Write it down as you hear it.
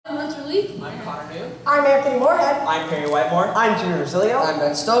Lee. I'm Connor New. I'm Anthony Morehead. I'm Perry Whitemore. I'm Jimmy Rosilio. I'm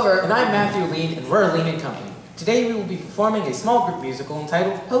Ben Stover. And I'm Matthew Lean, and we're Lean & Company. Today we will be performing a small group musical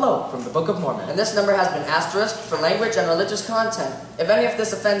entitled Hello from the Book of Mormon. And this number has been asterisked for language and religious content. If any of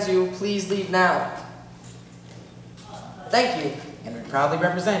this offends you, please leave now. Thank you. And we proudly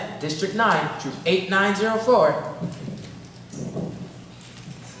represent District 9, Troop 8904.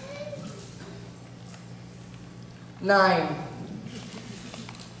 Nine.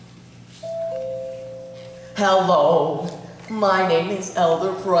 Hello, my name is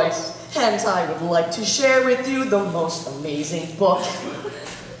Elder Price, and I would like to share with you the most amazing book.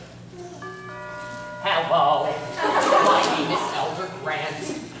 Hello, my name is Elder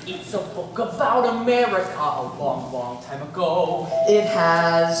Grant. It's a book about America a long, long time ago. It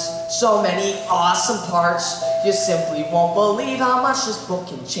has so many awesome parts, you simply won't believe how much this book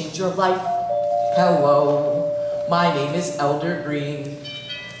can change your life. Hello, my name is Elder Green.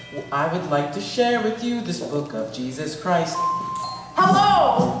 I would like to share with you this book of Jesus Christ.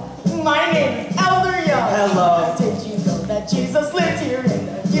 Hello, my name is Elder Young. Hello. Did you know that Jesus lived here in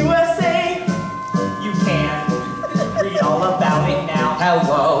the USA? You can read all about it now.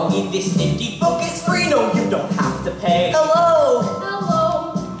 Hello. In this nifty book, it's free. No, you don't have to pay. Hello!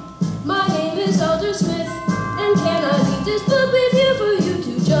 Hello, my name is Elder Smith, and can I read this book with you for you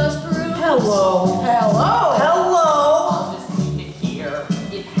to just peruse? Hello. Hello. Hello! I'll just leave it here.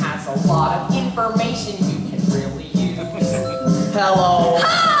 It has a lot of information you can really use. Hello!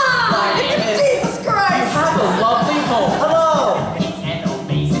 My name is Jesus Christ. Have a lovely home. Hello! It's an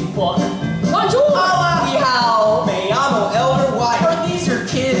amazing book. Bonjour! Ni hao! Me llamo Elder White. Are these your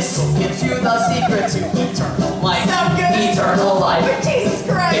kids? Gives you the secret to eternal life. Sound good? Eternal life. With Jesus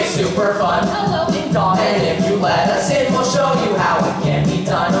It's Christ. super fun. Hello. And if you let us in, we'll show you how it can be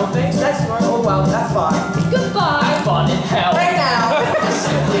done. No thanks, that's normal. Well, that's fine. Goodbye. Have fun in hell. Right now, you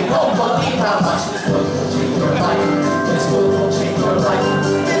simply won't believe how much this book will change your life. This book will change your life.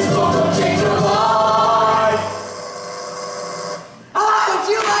 This book will change your life. Oh, would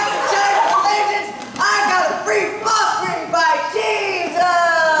you like to check the legends? I got a free book written by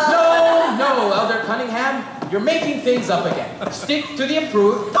Jesus! No, Elder Cunningham. You're making things up again. Stick to the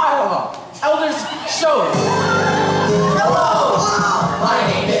improved dialogue. Elders, show it. Hello! My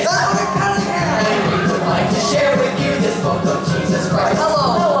name is Elder Cunningham, and we would like to share with you this book of Jesus Christ. Hello!